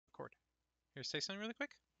Here, say something really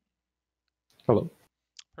quick. Hello.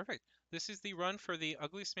 Perfect. This is the run for the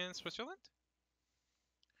ugliest man in Switzerland.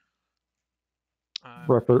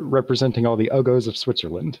 Representing all the uggos of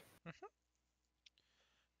Switzerland. Mhm.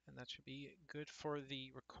 And that should be good for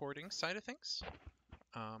the recording side of things.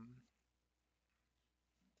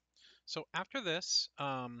 So after this,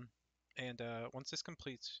 once this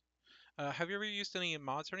completes, have you ever used any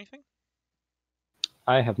mods or anything?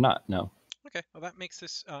 I have not, no. Okay, well that makes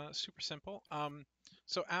this super simple.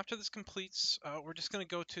 So after this completes, we're just going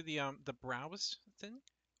to go to the browse thing,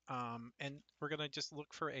 and we're going to just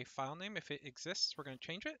look for a file name. If it exists, we're going to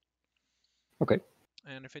change it. Okay.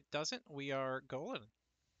 And if it doesn't, we are golden.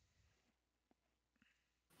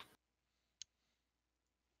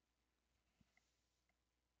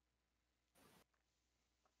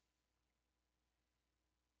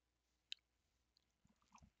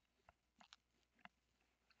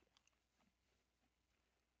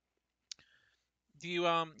 Do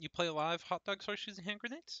you play a lot of hot dogs, horseshoes, and hand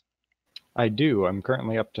grenades? I do. I'm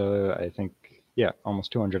currently up to, I think, yeah,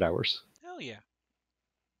 almost 200 hours. Hell yeah.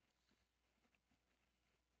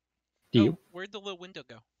 Do Oh, you? where'd the little window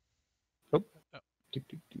go? Oh. Oh, Do,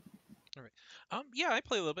 do, do. all right. Yeah, I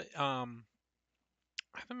play a little bit. I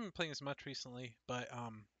haven't been playing as much recently, but I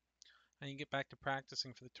need to get back to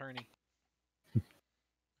practicing for the tourney.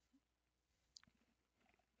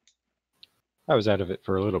 I was out of it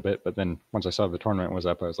for a little bit, but then once I saw the tournament was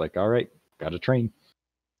up, I was like, all right, gotta train.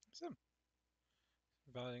 So,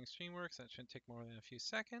 validating Streamworks. That shouldn't take more than a few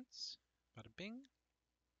seconds. Bada bing.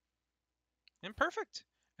 And perfect.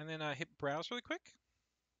 And then hit browse really quick.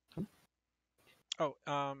 Oh,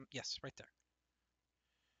 yes, right there.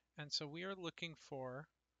 And so we are looking for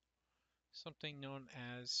something known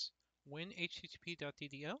as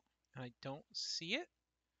win.http.ddl. I don't see it.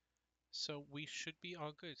 So we should be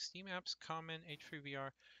all good. Steam apps, common, H3VR.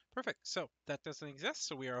 Perfect. So that doesn't exist,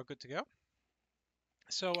 so we are all good to go.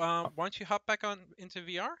 So why don't you hop back on into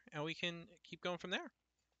VR and we can keep going from there.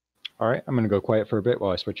 All right, I'm gonna go quiet for a bit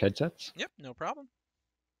while I switch headsets. Yep, no problem.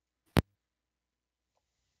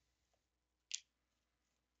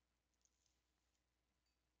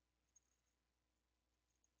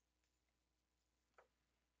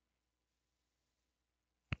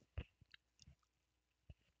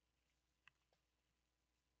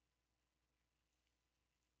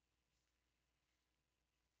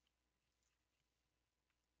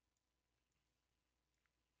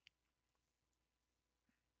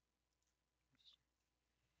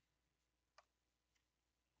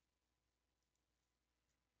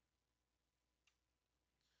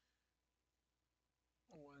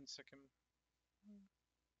 One second.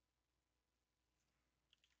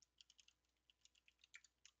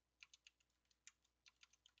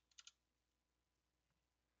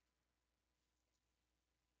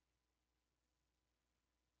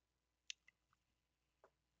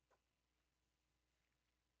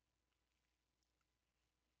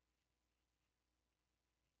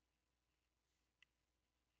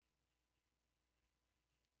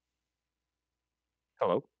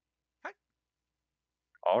 Hello. Hi.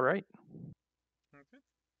 All right. Okay.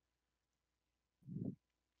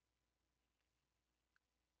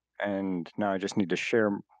 And now I just need to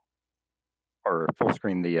share or full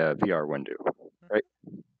screen the VR window, right?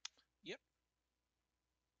 Yep.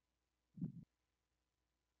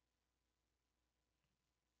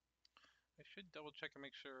 I should double check and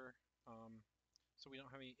make sure so we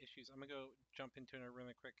don't have any issues. I'm gonna go jump into it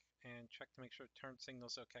really quick and check to make sure turn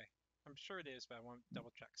signal's okay. I'm sure it is, but I want to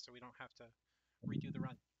double check so we don't have to redo the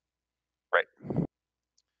run. Right.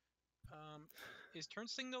 Um, is turn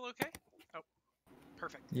signal okay? Oh,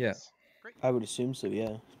 perfect. Yeah. Yes. Great. I would assume so,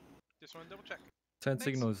 yeah. Just want to double check. Turn Thanks.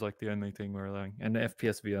 signal is like the only thing we're allowing, and the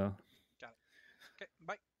FPS VR. Got it. Okay,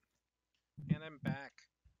 bye. And I'm back.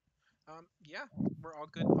 Yeah, we're all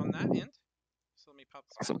good on that end. So let me pop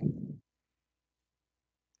this back Awesome.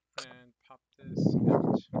 and pop this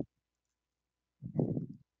out.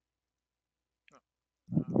 Oh, pop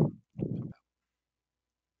out. You're back.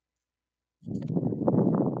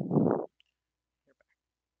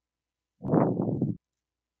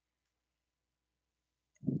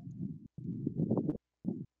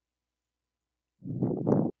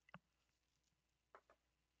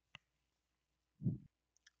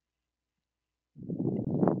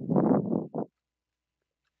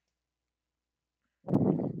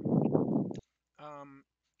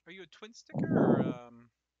 Are you a twin sticker or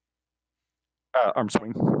Arm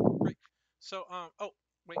swing. Great. So oh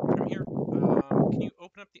wait, from here, can you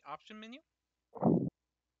open up the option menu?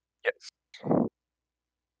 Yes.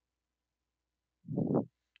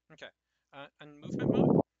 Okay. On movement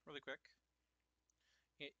mode, really quick.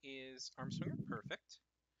 It is arm swinger, perfect.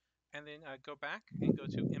 And then go back and go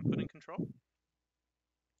to input and control.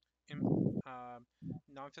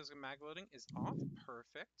 Non-physical mag loading is off,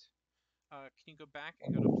 perfect. Can you go back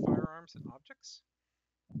and go to firearms and objects?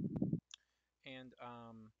 And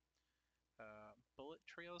bullet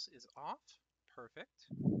trails is off, perfect.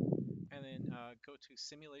 And then go to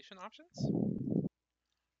simulation options.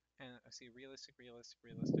 And I see realistic,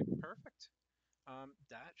 perfect.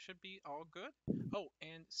 That should be all good. Oh,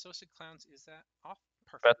 and Sosig Clowns, is that off?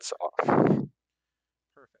 Perfect. That's off.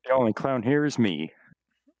 Perfect. The only clown here is me.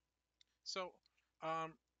 So,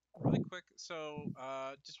 really quick, so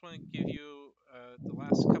just want to give you the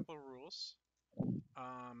last couple of rules.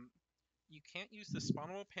 You can't use the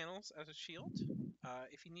spawnable panels as a shield.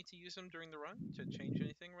 If you need to use them during the run to change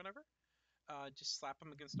anything or whatever, just slap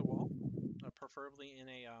them against a wall, preferably in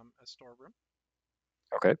a storeroom.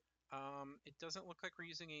 Okay. It doesn't look like we're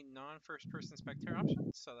using a non-first-person spectator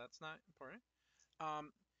option, so that's not important.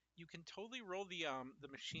 You can totally roll the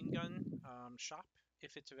machine gun shop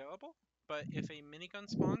if it's available, but if a minigun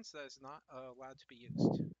spawns, that is not allowed to be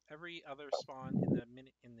used. Every other spawn in the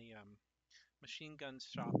machine gun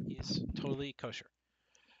shop is totally kosher.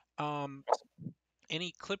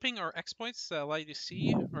 Any clipping or exploits that allow you to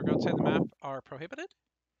see or go outside the map are prohibited.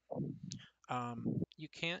 You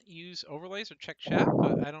can't use overlays or check chat,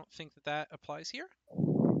 but I don't think that applies here.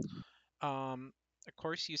 Of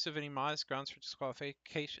course, use of any mods grounds for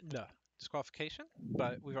disqualification,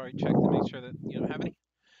 but we've already checked to make sure that you don't have any.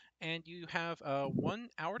 And you have 1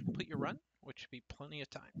 hour to complete your run, which should be plenty of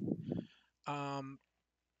time.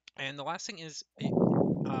 And the last thing is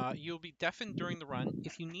you'll be deafened during the run.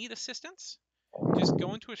 If you need assistance, just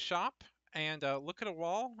go into a shop and look at a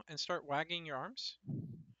wall and start wagging your arms.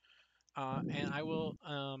 And I will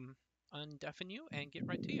undeafen you and get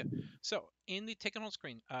right to you. So in the take and hold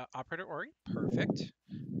screen, Operator Ori, perfect.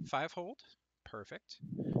 5 hold, perfect.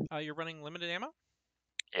 You're running limited ammo?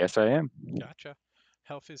 Yes, I am. Gotcha.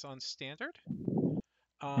 Health is on standard.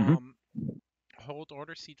 Mhm. Hold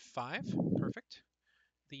order seed 5, perfect.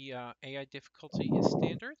 The AI difficulty is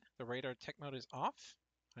standard. The radar tech mode is off.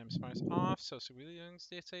 I'm smart is off, so civilian is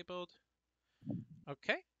disabled.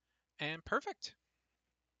 Okay, and perfect.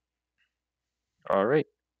 All right.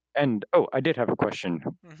 And I did have a question.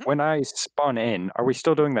 Mhm. When I spawn in, are we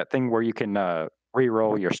still doing that thing where you can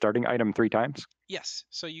re-roll your starting item 3 times? Yes,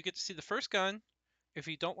 so you get to see the first gun. If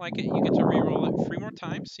you don't like it, you get to re-roll it 3 more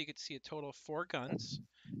times, so you get to see a total of 4 guns.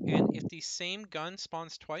 And if the same gun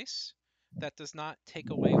spawns twice, that does not take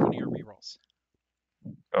away one of your re-rolls.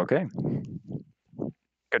 Okay.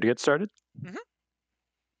 Good to get started? Mhm.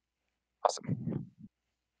 Awesome.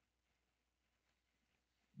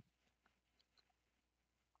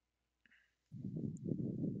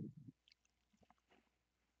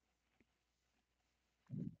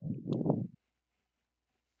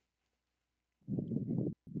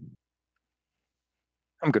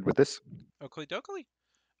 I'm good with this. Oakley dokley.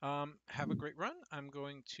 Have a great run. I'm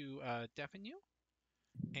going to deafen you.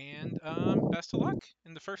 And best of luck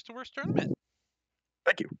in the first to worst tournament.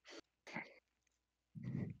 Thank you.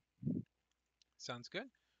 Sounds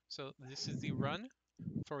good. So this is the run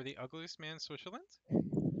for the Ugliest Man Switzerland.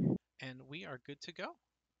 And we are good to go.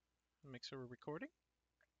 Make sure we're recording.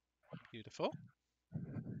 Beautiful.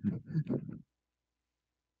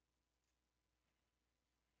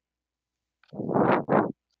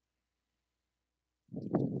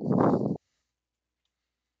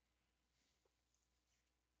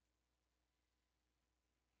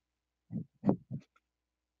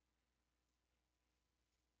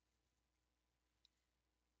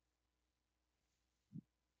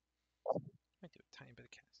 Might do a tiny bit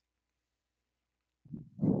of casting.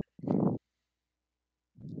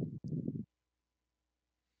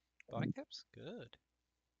 Black tips? Good.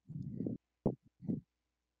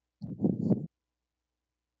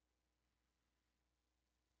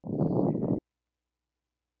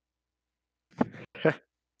 Not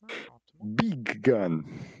optimal. Big gun.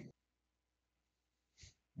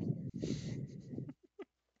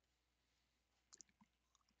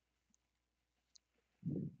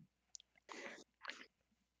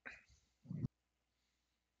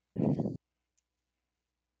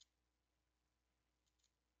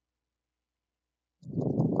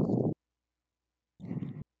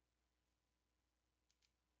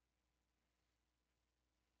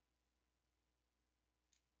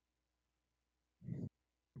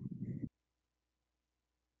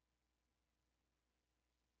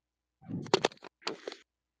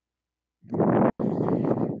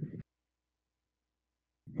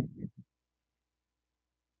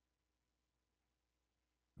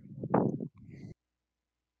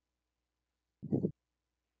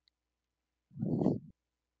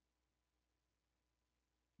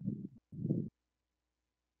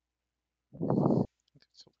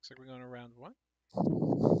 So it looks like we're going to round 1.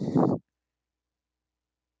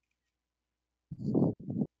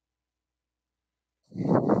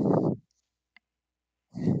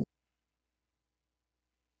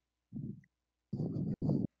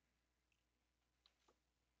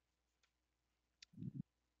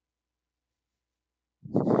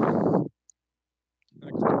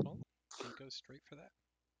 Excellent. He goes straight for that.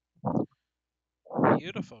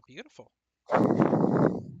 Beautiful, beautiful.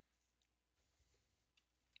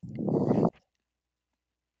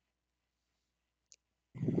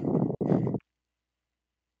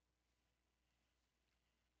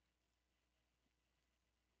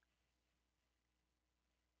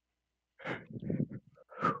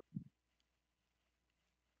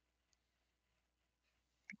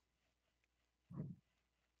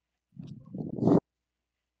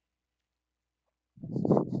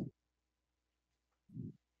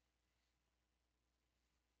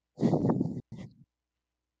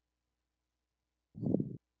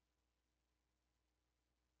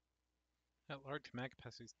 That large mag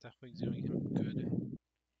capacity is definitely doing him good.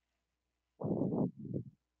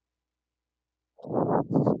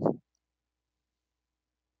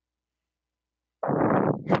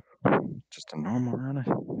 Just a normal run.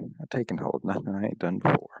 I take and hold. Nothing I ain't done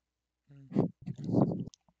before. Mm.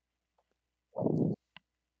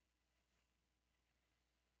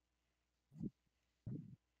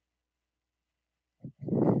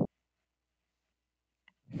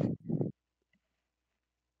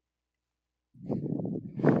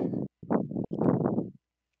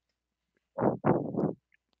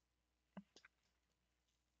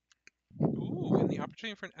 Ooh, and the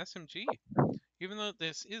opportunity for an SMG. Even though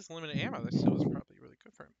this is limited ammo, that still is probably really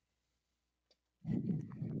good for him.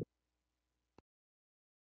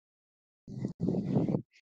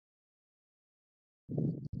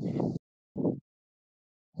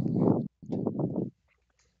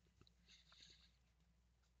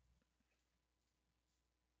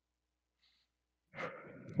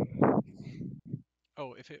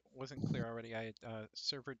 Oh, if it wasn't clear already, I had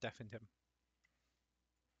server deafened him.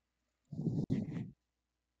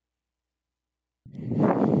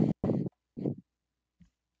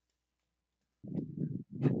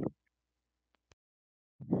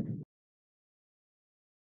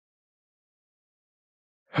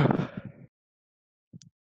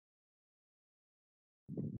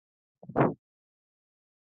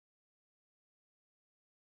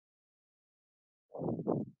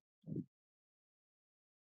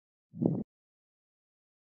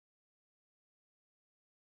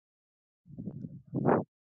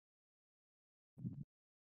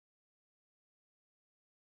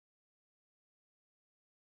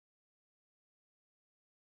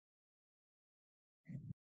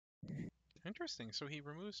 Interesting, so he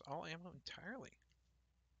removes all ammo entirely.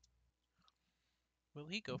 Will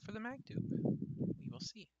he go for the mag tube? We will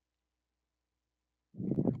see.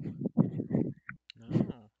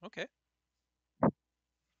 No, okay.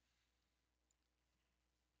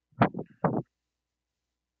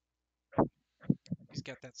 He's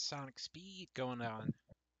got that sonic speed going on.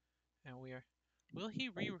 And we are. Will he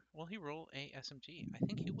roll a SMG? I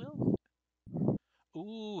think he will.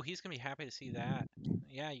 Ooh, he's gonna be happy to see that.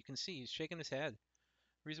 Yeah, you can see he's shaking his head.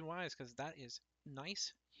 Reason why is because that is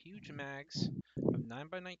nice, huge mags of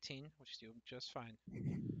 9x19, which do just fine.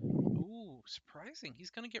 Ooh, surprising. He's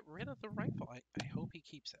gonna get rid of the rifle. I hope he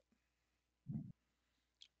keeps it.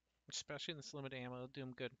 Especially in this limited ammo, it'll do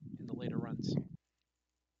him good in the later runs.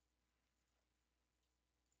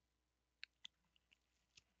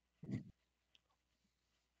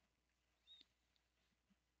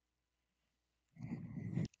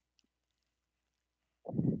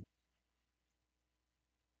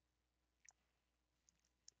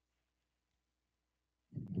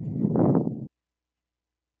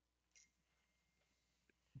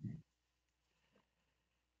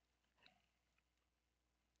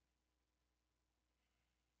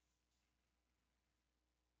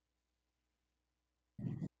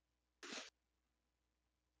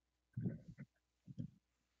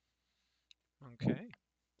 Okay.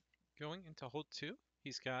 Going into hold 2,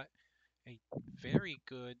 he's got a very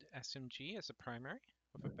good SMG as a primary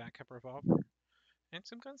with a backup revolver and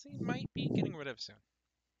some guns he might be getting rid of soon.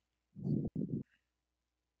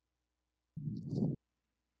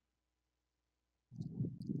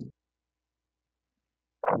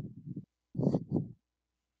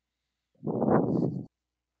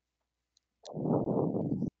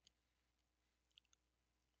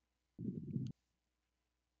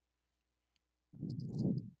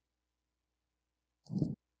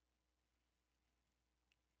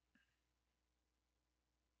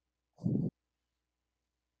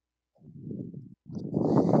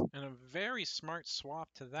 a very smart swap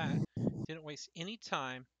to that. Didn't waste any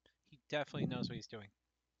time. He definitely knows what he's doing.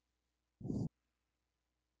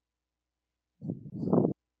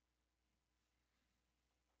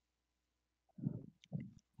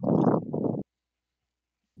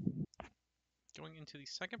 Going into the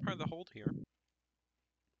second part of the hold here.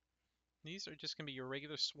 These are just going to be your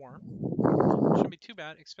regular swarm. Shouldn't be too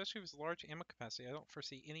bad, especially with large ammo capacity. I don't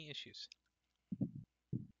foresee any issues.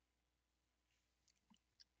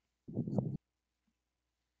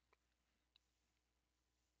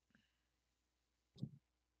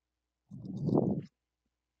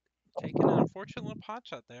 Taking an unfortunate little pot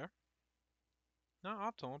shot there. Not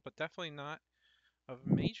optimal, but definitely not of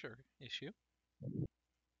a major issue.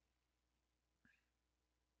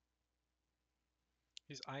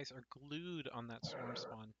 His eyes are glued on that swarm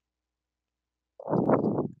spawn.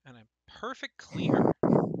 And a perfect clear.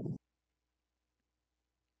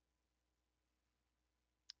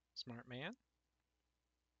 Smart man.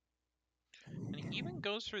 And he even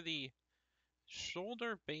goes for the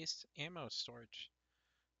shoulder-based ammo storage.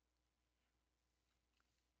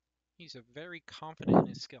 He's a very confident in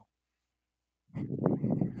his skill.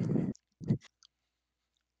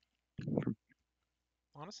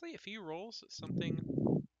 Honestly, if he rolls something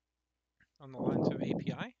on the lines of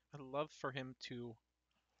API, I'd love for him to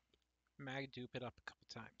mag dupe it up a couple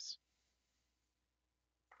times.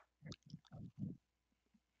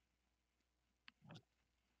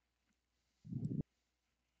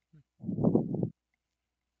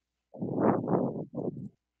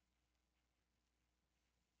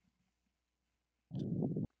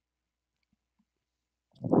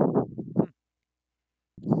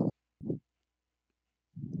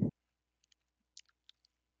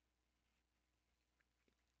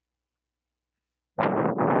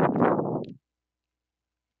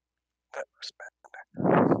 That was bad.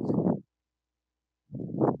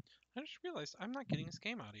 I just realized I'm not getting his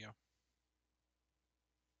game audio.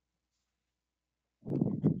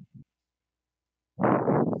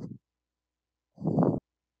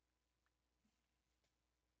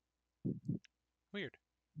 Weird.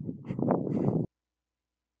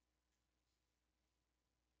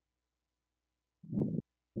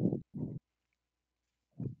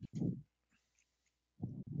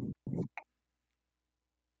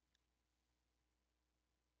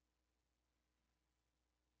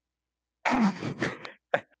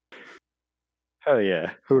 Hell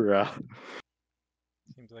yeah. Hoorah.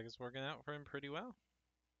 Seems like it's working out for him pretty well.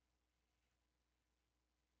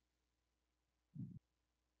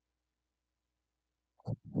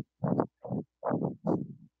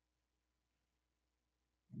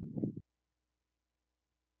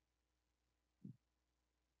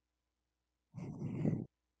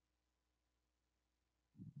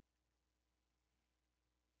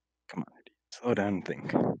 Come on, idiot. Slow down and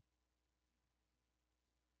think.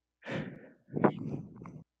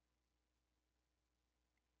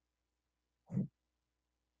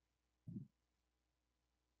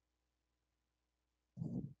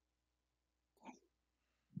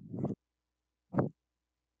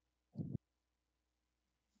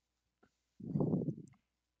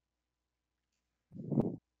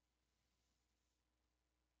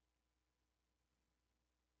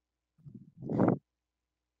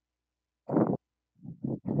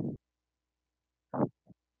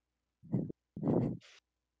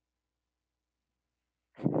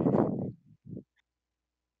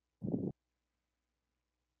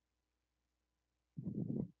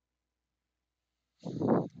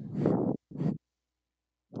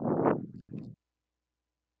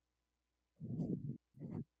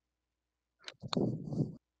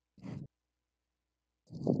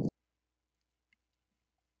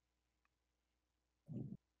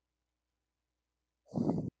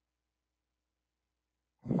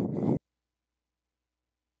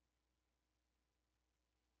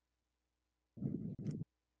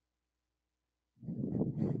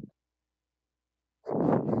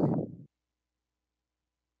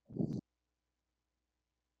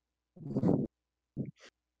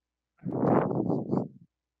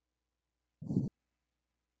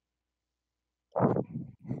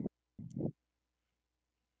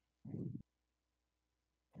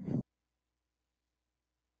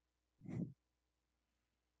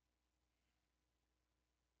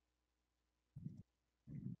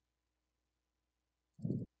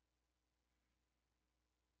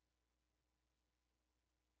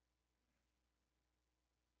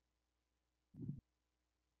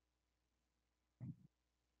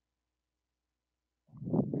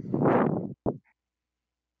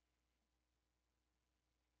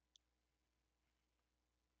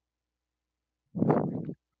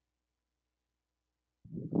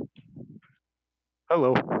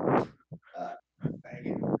 Hello.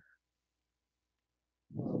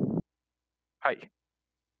 Hi.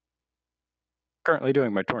 Currently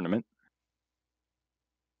doing my tournament.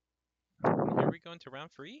 And here we go into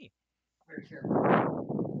round 3.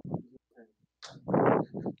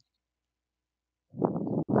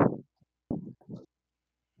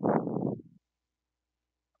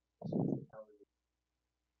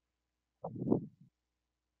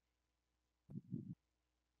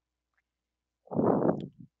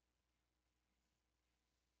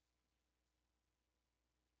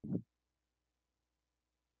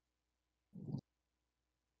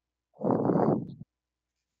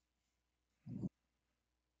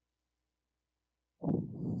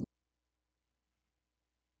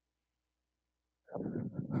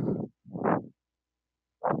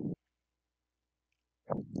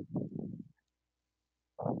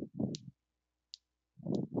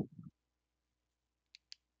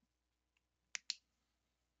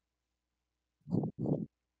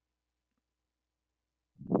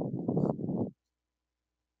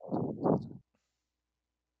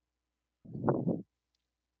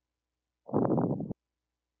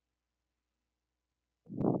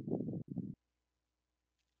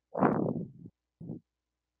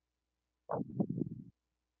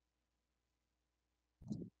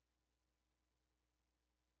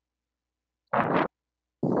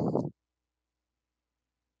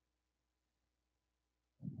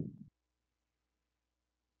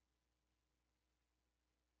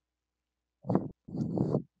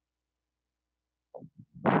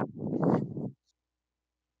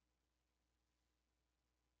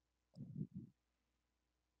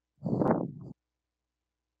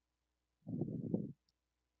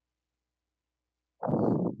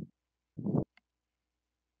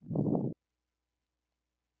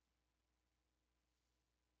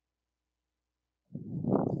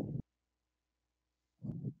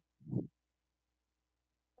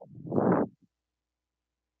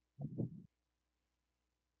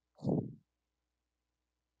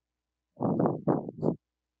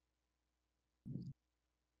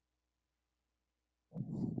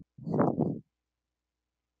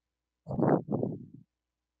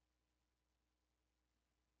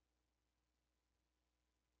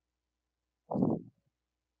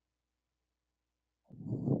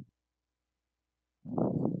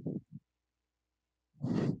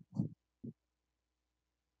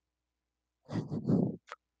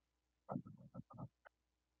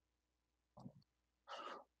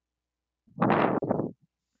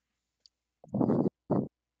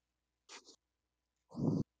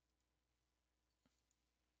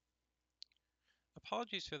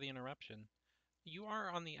 Apologies for the interruption. You are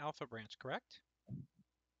on the alpha branch, correct?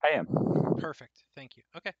 I am. Perfect. Thank you.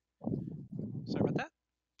 Okay. Sorry about that.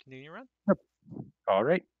 Continue your run. All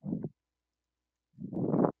right.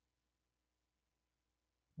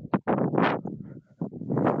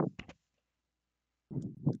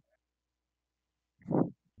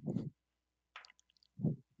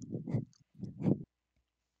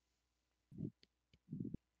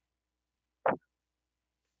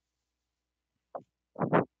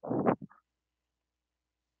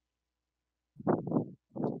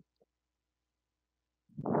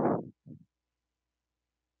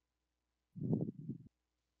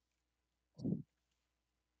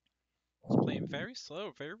 He's playing very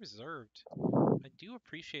slow, very reserved. I do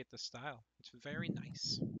appreciate the style. It's very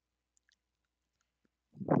nice.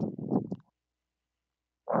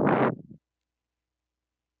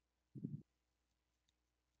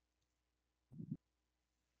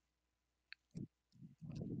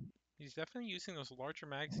 He's definitely using those larger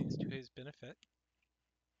magazines to his benefit.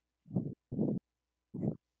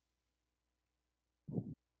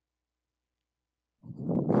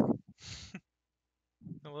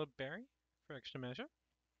 A little berry for extra measure.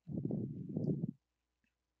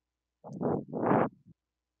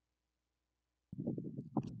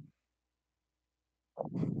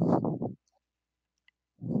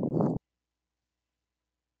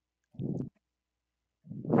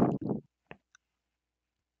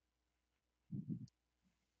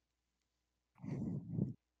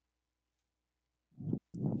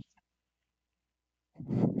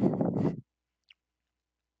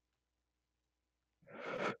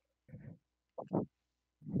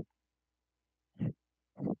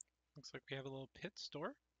 Looks like we have a little pit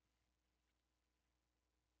store.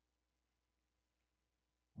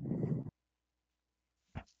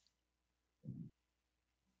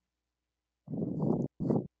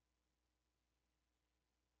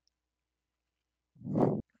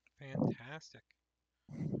 Fantastic.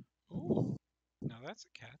 Ooh, now that's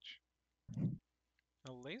a catch.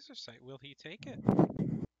 A laser sight. Will he take it?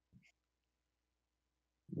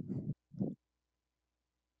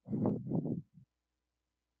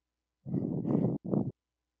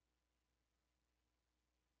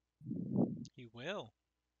 He will.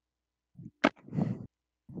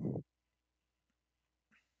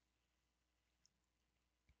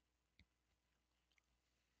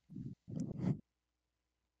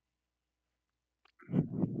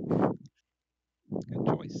 Good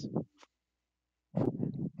choice.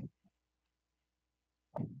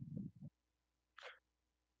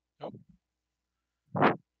 Oh.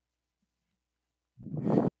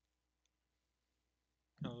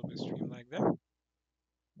 A little bit of stream lag there.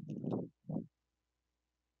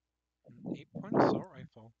 An 8-point assault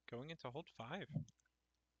rifle going into hold 5.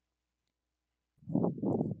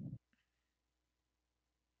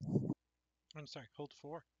 I'm sorry, hold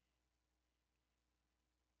 4.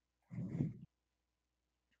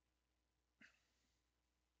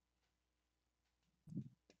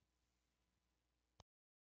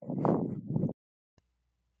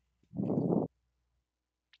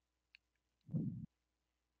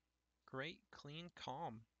 Great, clean,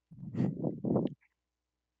 calm.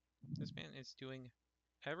 This man is doing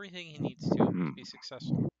everything he needs to be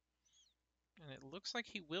successful. And it looks like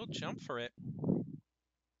he will jump for it.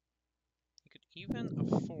 He could even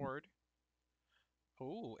afford...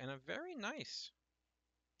 Oh, and a very nice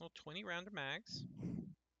little 20-rounder mags.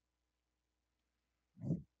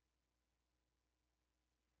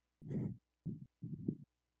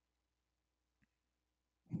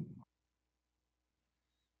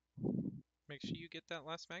 Make sure you get that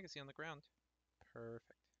last magazine on the ground. Perfect.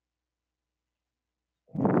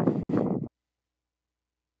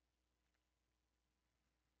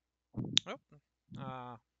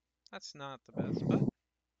 Oh, that's not the best, but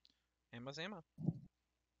ammo's ammo.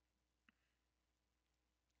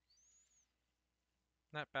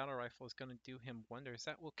 That battle rifle is going to do him wonders.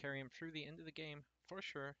 That will carry him through the end of the game, for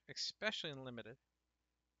sure, especially in limited.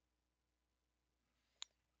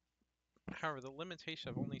 However, the limitation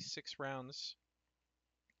of only 6 rounds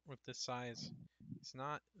with this size is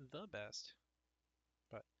not the best,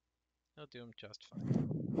 but it'll do him just fine.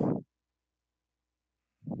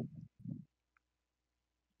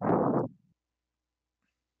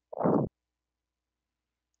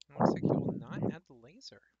 It looks like he will not add the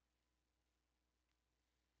laser.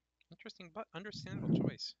 Interesting but understandable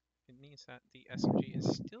choice. It means that the SMG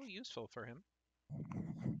is still useful for him.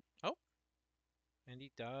 Oh, and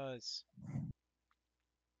he does.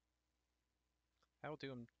 That will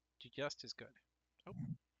do him just as good. Oh.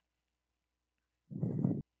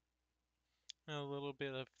 A little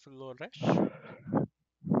bit of flourish.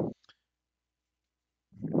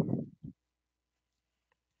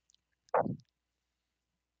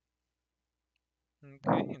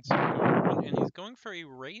 Okay, and so and he's going for a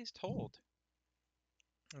raised hold.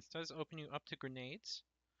 This does open you up to grenades.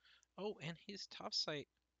 Oh, and his top sight.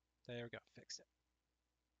 There we go, fixed it.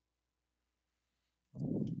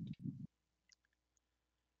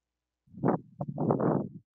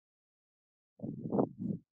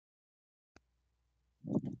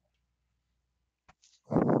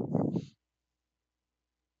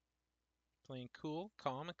 Playing cool,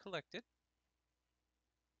 calm, and collected.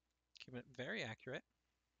 Keeping it very accurate.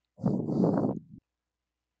 Looking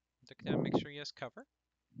down, make sure he has cover.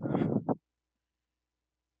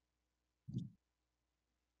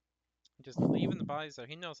 Just leaving the bodies there.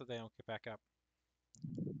 He knows that they don't get back up.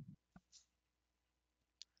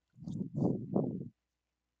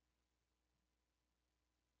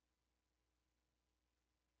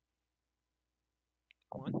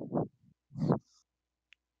 One.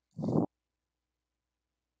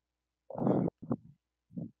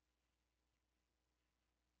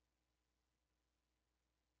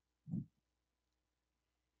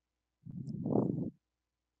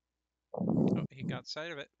 Oh, he got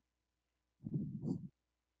sight of it.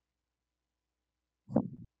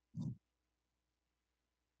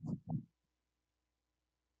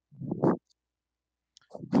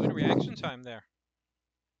 Good reaction time there.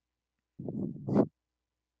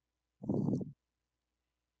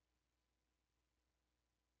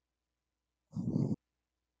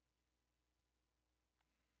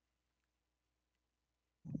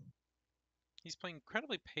 He's playing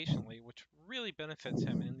incredibly patiently, which really benefits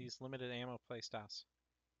him in these limited ammo playstyles.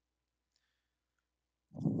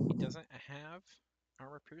 He doesn't have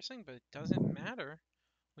armor piercing, but it doesn't matter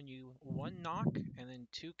when you 1 knock and then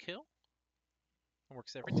 2 kill. It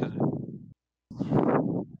works every time.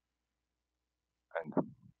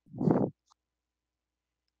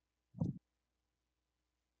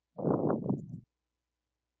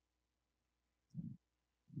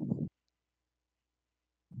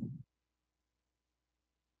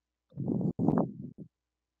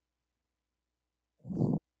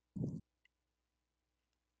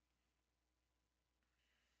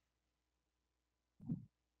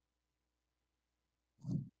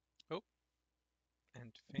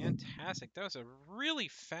 Fantastic. That was a really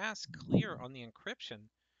fast clear on the encryption.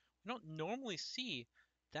 We don't normally see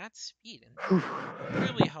that speed, and that will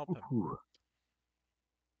really help him.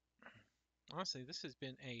 Honestly, this has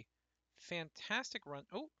been a fantastic run.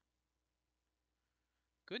 Oh,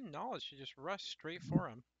 good knowledge to just rush straight for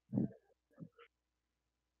him.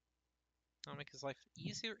 That'll make his life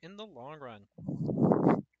easier in the long run.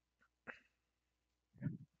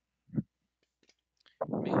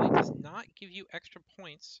 Melee does not give you extra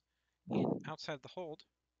points in outside the hold.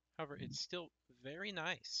 However, it's still very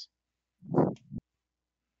nice.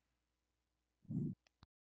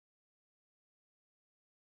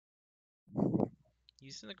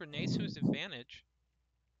 Using the grenades to his advantage.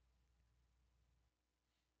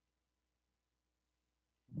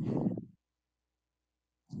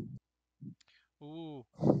 Ooh,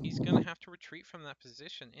 he's going to have to retreat from that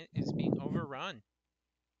position. It is being overrun.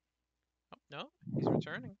 Oh, no, he's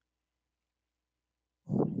returning.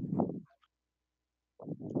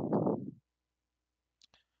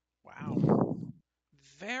 Wow,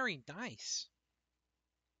 very nice.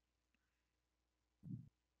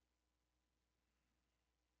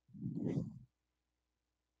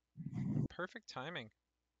 Perfect timing.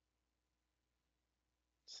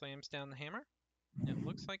 Slams down the hammer. It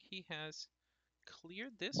looks like he has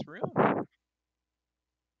cleared this room.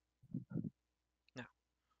 Now,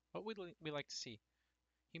 what would we like to see?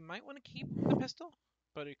 He might want to keep the pistol,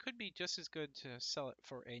 but it could be just as good to sell it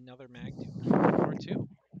for another mag or two.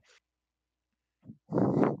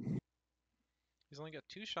 He's only got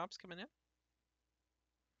 2 shots coming in.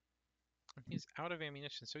 And he's out of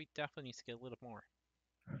ammunition, so he definitely needs to get a little more.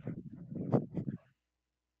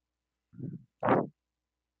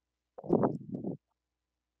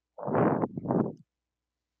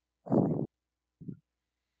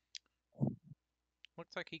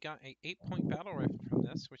 Looks like he got a 8-point battle rifle from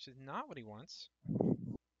this, which is not what he wants.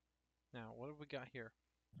 Now, what have we got here?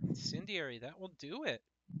 Incendiary, that will do it.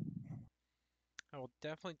 I will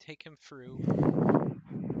definitely take him through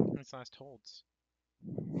his last holds.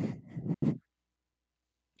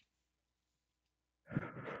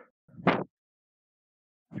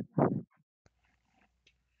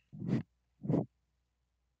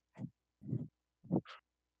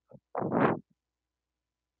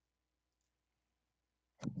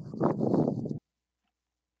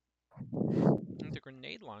 And the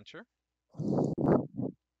grenade launcher.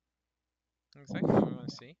 Exactly what we want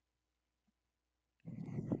to see.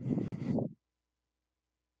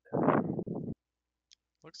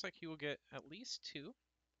 Looks like he will get at least 2.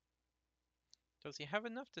 Does he have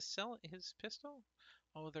enough to sell his pistol?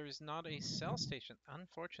 Oh, there is not a sell station.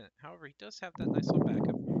 Unfortunate. However, he does have that nice little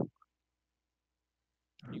backup.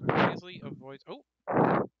 He wisely avoids... Oh!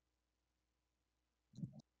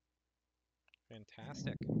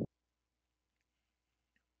 Fantastic.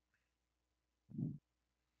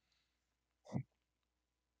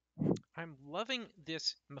 I'm loving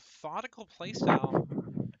this methodical playstyle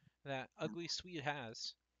that Ugly Swede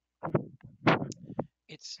has.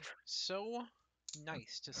 It's so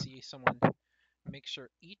nice to see someone make sure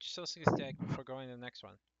each Sosig is dead before going to the next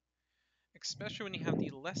one. Especially when you have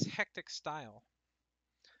the less hectic style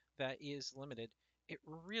that is limited. It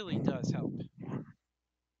really does help.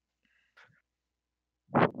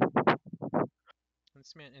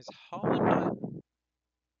 This man is hauling butt.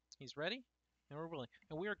 He's ready, and we're willing.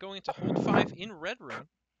 And we are going to hold 5 in Red Room.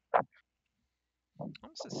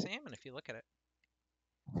 Almost a salmon if you look at it.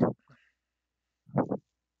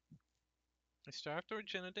 We start after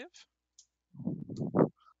regenerative.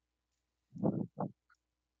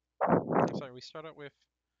 I'm sorry, we start out with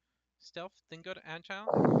stealth, then go to agile,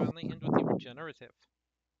 and finally end with the regenerative.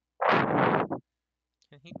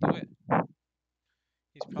 Can he do it?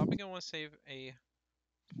 He's probably going to want to save a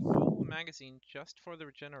full magazine just for the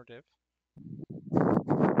regenerative.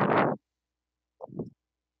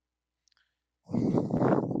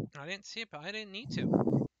 I didn't see it, but I didn't need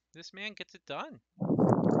to. This man gets it done.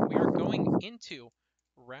 We are going into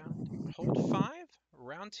hold 5,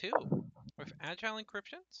 round 2 with agile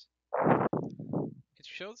encryptions. It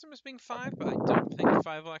shows them as being 5, but I don't think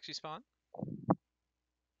 5 will actually spawn.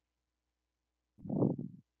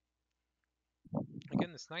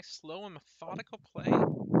 Again, this nice, slow, and methodical play.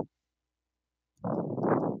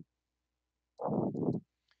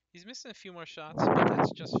 He's missing a few more shots, but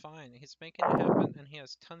that's just fine. He's making it happen, and he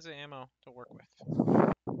has tons of ammo to work with.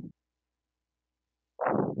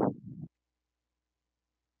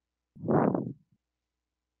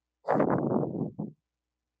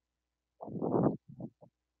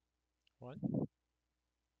 One.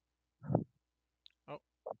 Oh,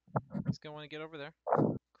 he's going to want to get over there.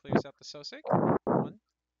 Clears out the Sosig. 1,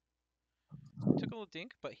 took a little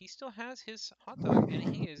dink, but he still has his hot dog,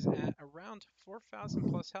 and he is at around 4,000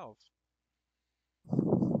 plus health.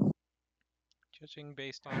 Judging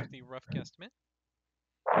based off the rough guesstimate.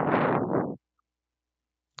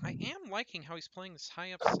 I am liking how he's playing this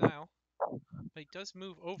high up style, but he does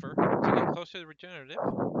move over to get closer to the regenerative.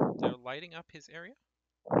 They're lighting up his area,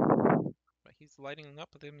 but he's lighting up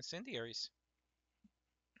with the incendiaries.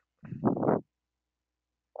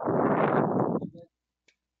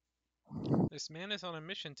 This man is on a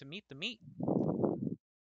mission to meet the meat.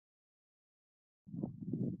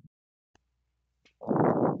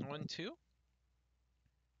 One, two.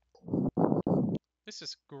 This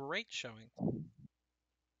is great showing.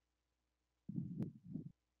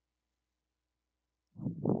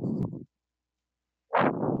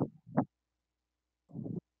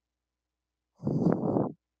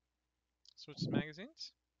 Switch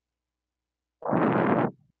magazines.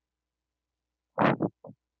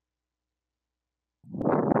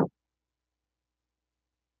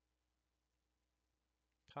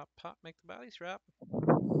 Pop, pop, make the bodies wrap.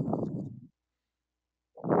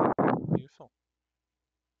 Beautiful.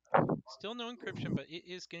 Still no encryption, but it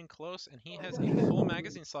is getting close, and he has a full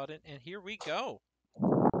magazine slot in, and here we go.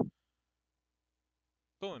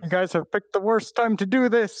 Boom. You guys have picked the worst time to do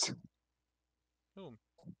this. Boom,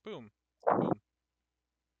 boom, boom.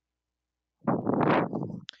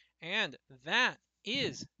 And that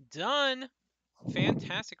is done.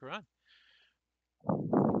 Fantastic run.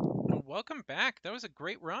 And welcome back. That was a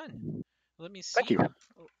great run. Let me see. Thank you.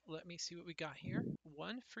 Let me see what we got here.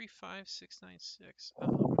 135696.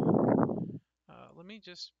 Let me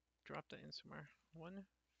just drop that in somewhere.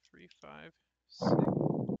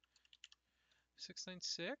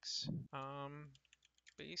 135696.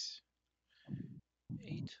 Base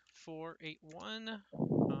 8481.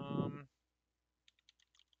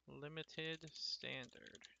 Limited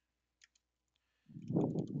standard.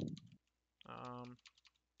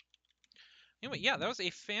 Anyway, yeah, that was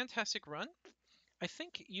a fantastic run. I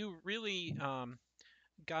think you really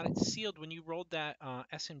got it sealed when you rolled that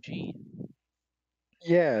SMG.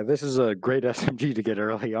 Yeah, this is a great SMG to get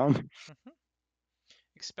early on.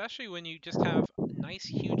 Especially when you just have nice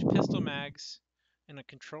huge pistol mags and a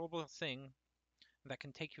controllable thing that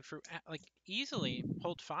can take you through like easily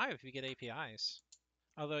hold 5 if you get APIs.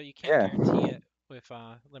 Although you can't guarantee it with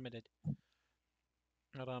limited.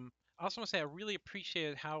 But I also want to say I really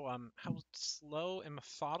appreciated how slow and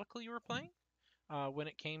methodical you were playing when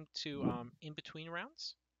it came to in between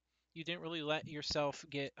rounds. You didn't really let yourself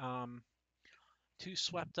get too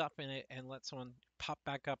swept up in it and let someone pop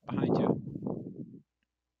back up behind you.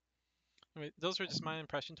 Anyway, those were just my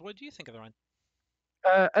impressions. What do you think of the run?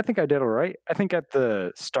 I think I did all right. I think at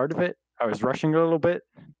the start of it, I was rushing a little bit.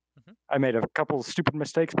 I made a couple stupid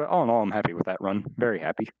mistakes, but all in all, I'm happy with that run. Very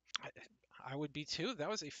happy. I would be too. That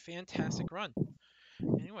was a fantastic run.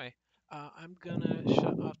 Anyway, I'm gonna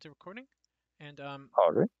shut off the recording, and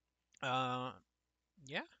All right.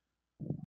 yeah.